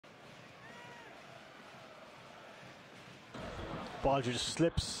Ball just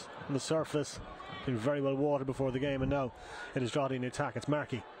slips on the surface. Been very well watered before the game, and now it is Drogheda in the attack. It's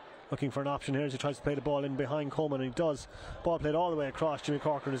Markey looking for an option here as he tries to play the ball in behind Coleman, and he does. Ball played all the way across. Jimmy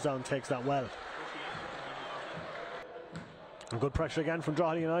Corcoran is down, takes that well. And good pressure again from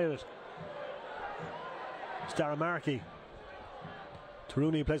Drogheda United. It's Darren Markey.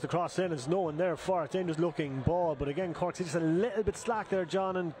 Rooney plays the cross in. There's no one there for it. Dangerous looking ball, but again Cork City just a little bit slack there,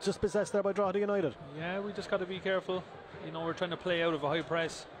 John, and just possessed there by Drogheda United. Yeah, we just got to be careful. You know, we're trying to play out of a high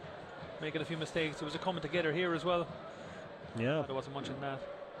press, making a few mistakes. There was a coming together here as well. Yeah, there wasn't much in that.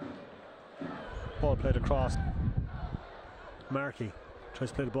 Ball played across. Markey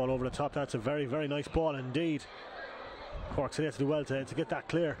tries to play the ball over the top. That's a very, very nice ball indeed. Cork City has to do well to get that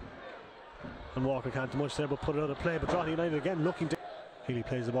clear, and Walker can't do much there but put it out of play. But Drogheda United again looking to. Healy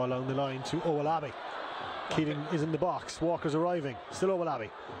plays the ball along the line to Owolabi. Keating is in the box. Walker's arriving. Still Owolabi.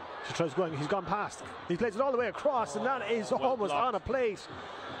 She tries going. He's gone past. He plays it all the way across, and that is almost on a plate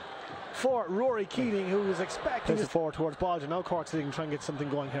for Rory Keating, who is expecting it forward towards Balger. Now Cork City can try and get something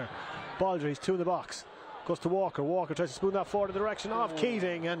going here. Balger, he's two in the box. Goes to Walker. Walker tries to spoon that forward in the direction of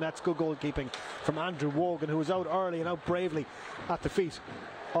Keating, and that's good goalkeeping from Andrew Wogan, who was out early and out bravely at the feet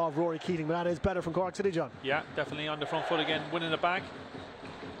of Rory Keating. But that is better from Cork City, John. Yeah, definitely on the front foot again, winning it back.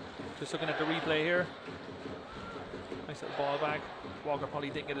 Just looking at the replay here. Nice little ball back. Walker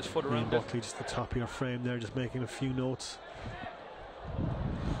probably didn't get his foot around it. Buckley just the top of your frame there, just making a few notes.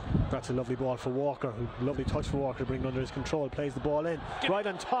 That's a lovely ball for Walker. Lovely touch for Walker to bring under his control. Plays the ball in right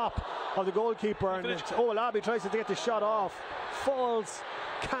on top of the goalkeeper, and Owolabi tries to get the shot off. Falls,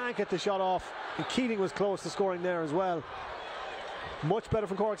 can't get the shot off, and Keating was close to scoring there as well. Much better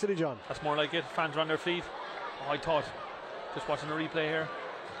from Cork City, John. That's more like it. Fans are on their feet. I thought, just watching the replay here,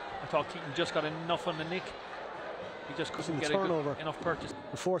 I thought Keating just got enough on the nick. He just couldn't get enough purchase.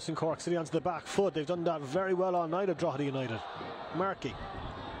 Forcing Cork City onto the back foot. They've done that very well all night at Drogheda United. Markey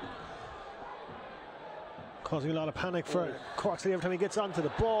causing a lot of panic for Cork City every time he gets onto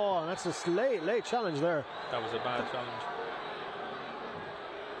the ball, and that's a late challenge there. That was a bad challenge.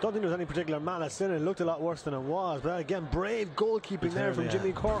 Don't think there was any particular malice in it. It looked a lot worse than it was, but again, brave goalkeeping there from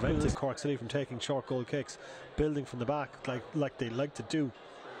Jimmy Corcoran. Prevented Cork City from taking short goal kicks, building from the back like they like to do,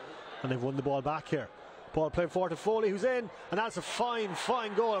 and they've won the ball back here. Ball played forward to Foley, who's in, and that's a fine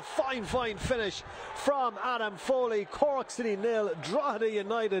goal, a fine finish from Adam Foley. Cork City 0, Drogheda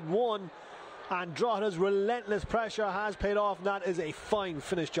United 1, and Drogheda's relentless pressure has paid off, and that is a fine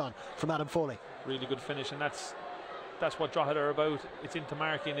finish, John, from Adam Foley. Really good finish, and that's what Drogheda are about. It's into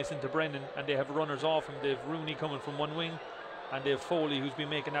Markey and it's into Brennan, and they have runners off him. They have Rooney coming from one wing, and they have Foley, who's been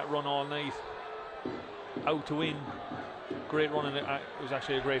making that run all night out to win. Great run, and it was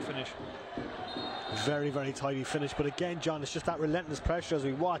actually a great finish. Very, very tidy finish, but again, John, it's just that relentless pressure as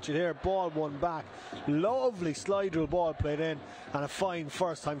we watch it here. Ball won back, lovely slide rule ball played in, and a fine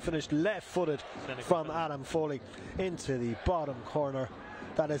first time finish left-footed from Adam Foley into the bottom corner.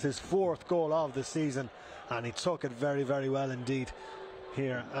 That is his 4th goal of the season, and he took it very, very well indeed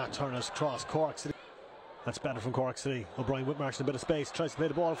here at Turner's Cross. Cork City, that's better from Cork City. O'Brien Whitmarsh in a bit of space, tries to play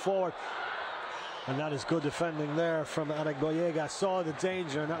the ball forward, and that is good defending there from Adegboyega. Saw the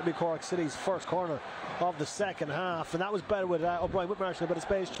danger, and that would be Cork City's first corner of the second half, and that was better with O'Brien Whitmarsh in a bit of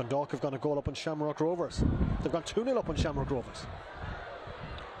space. Dundalk have got a goal up on Shamrock Rovers. They've got 2-0 up on Shamrock Rovers.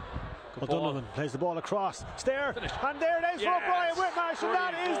 O'Donovan plays the ball across. Stair, and there it is for O'Brien Whitmarsh, and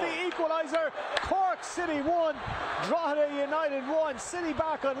that is the equaliser. Cork City 1, Drogheda United 1. City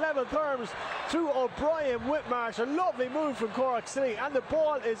back on level terms through O'Brien Whitmarsh. A lovely move from Cork City, and the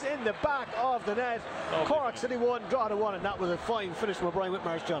ball is in the back of the net. Cork City 1, Drogheda 1, and that was a fine finish from O'Brien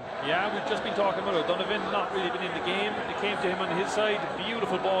Whitmarsh, John. Yeah, we've just been talking about O'Donovan, not really been in the game. It came to him on his side,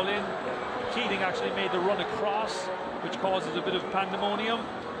 beautiful ball in. Keating actually made the run across, which causes a bit of pandemonium.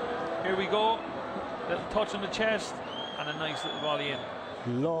 Here we go, little touch on the chest, and a nice little volley in.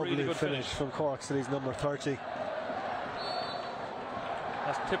 Lovely really finish from Cork City's number 30.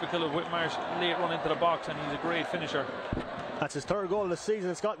 That's typical of Whitmarsh, late run into the box, and he's a great finisher. That's his 3rd goal of the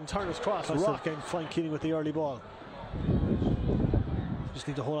season. It's gotten Turner's Cross. Rocking, fine Keating with the early ball. Just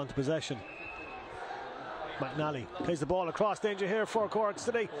need to hold on to possession. McNally plays the ball across, danger here for Cork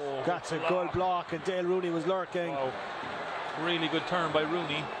City. That's a good block, and Dale Rooney was lurking. Wow. Really good turn by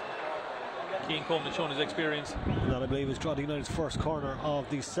Rooney. Keane Coleman showing his experience. And that, I believe, is Drogheda United's first corner of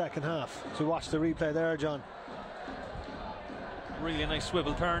the second half. So watch the replay there, John. Really nice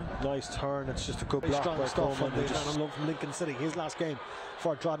swivel turn. Nice turn. It's just a good block. Strong stuff on from Lincoln City. His last game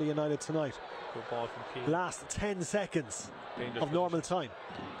for Drogheda United tonight. Good ball from Keane. Last 10 seconds of normal time.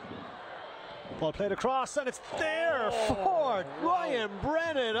 Ball played across, and it's there for Ryan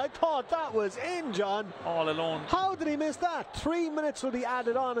Brennan. I thought that was in, John. All alone. How did he miss that? 3 minutes will be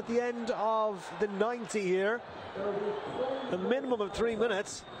added on at the end of the 90 here. A minimum of 3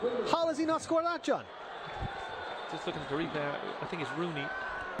 minutes. How does he not score that, John? Just looking at the replay, I think it's Rooney.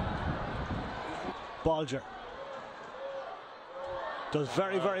 Bolger does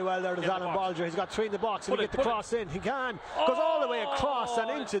very well there. There's Alan Bolger. He's got 3 in the box. Can he get the cross in? He can. Goes all the way across and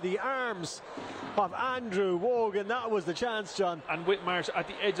into the arms of Andrew Wogan. That was the chance, John. And Whitmarsh at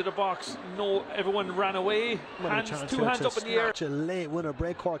the edge of the box. No, everyone ran away. Two hands up in the air. A late winner,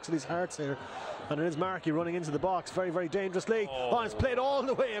 break Cork City's hearts here. And it is Markey running into the box very dangerously. Oh, it's played all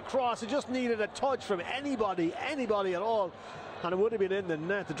the way across. It just needed a touch from anybody at all. And it would have been in the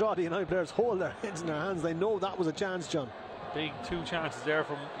net. The Drogheda United players hold their heads in their hands. They know that was a chance, John. Big 2 chances there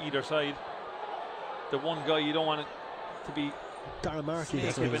from either side. The one guy you don't want it to be Darren Markey in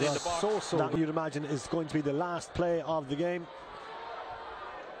the box. So that you'd imagine is going to be the last play of the game.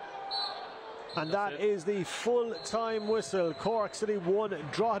 And that is the full-time whistle. Cork City 1,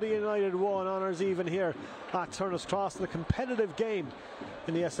 Drogheda United 1. Honours even here at Turner's Cross. The competitive game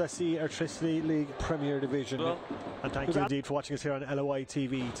in the SSE Airtricity League Premier Division. Well, and thank you indeed for watching us here on LOI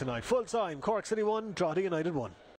TV tonight. Full-time, Cork City 1, Drogheda United 1.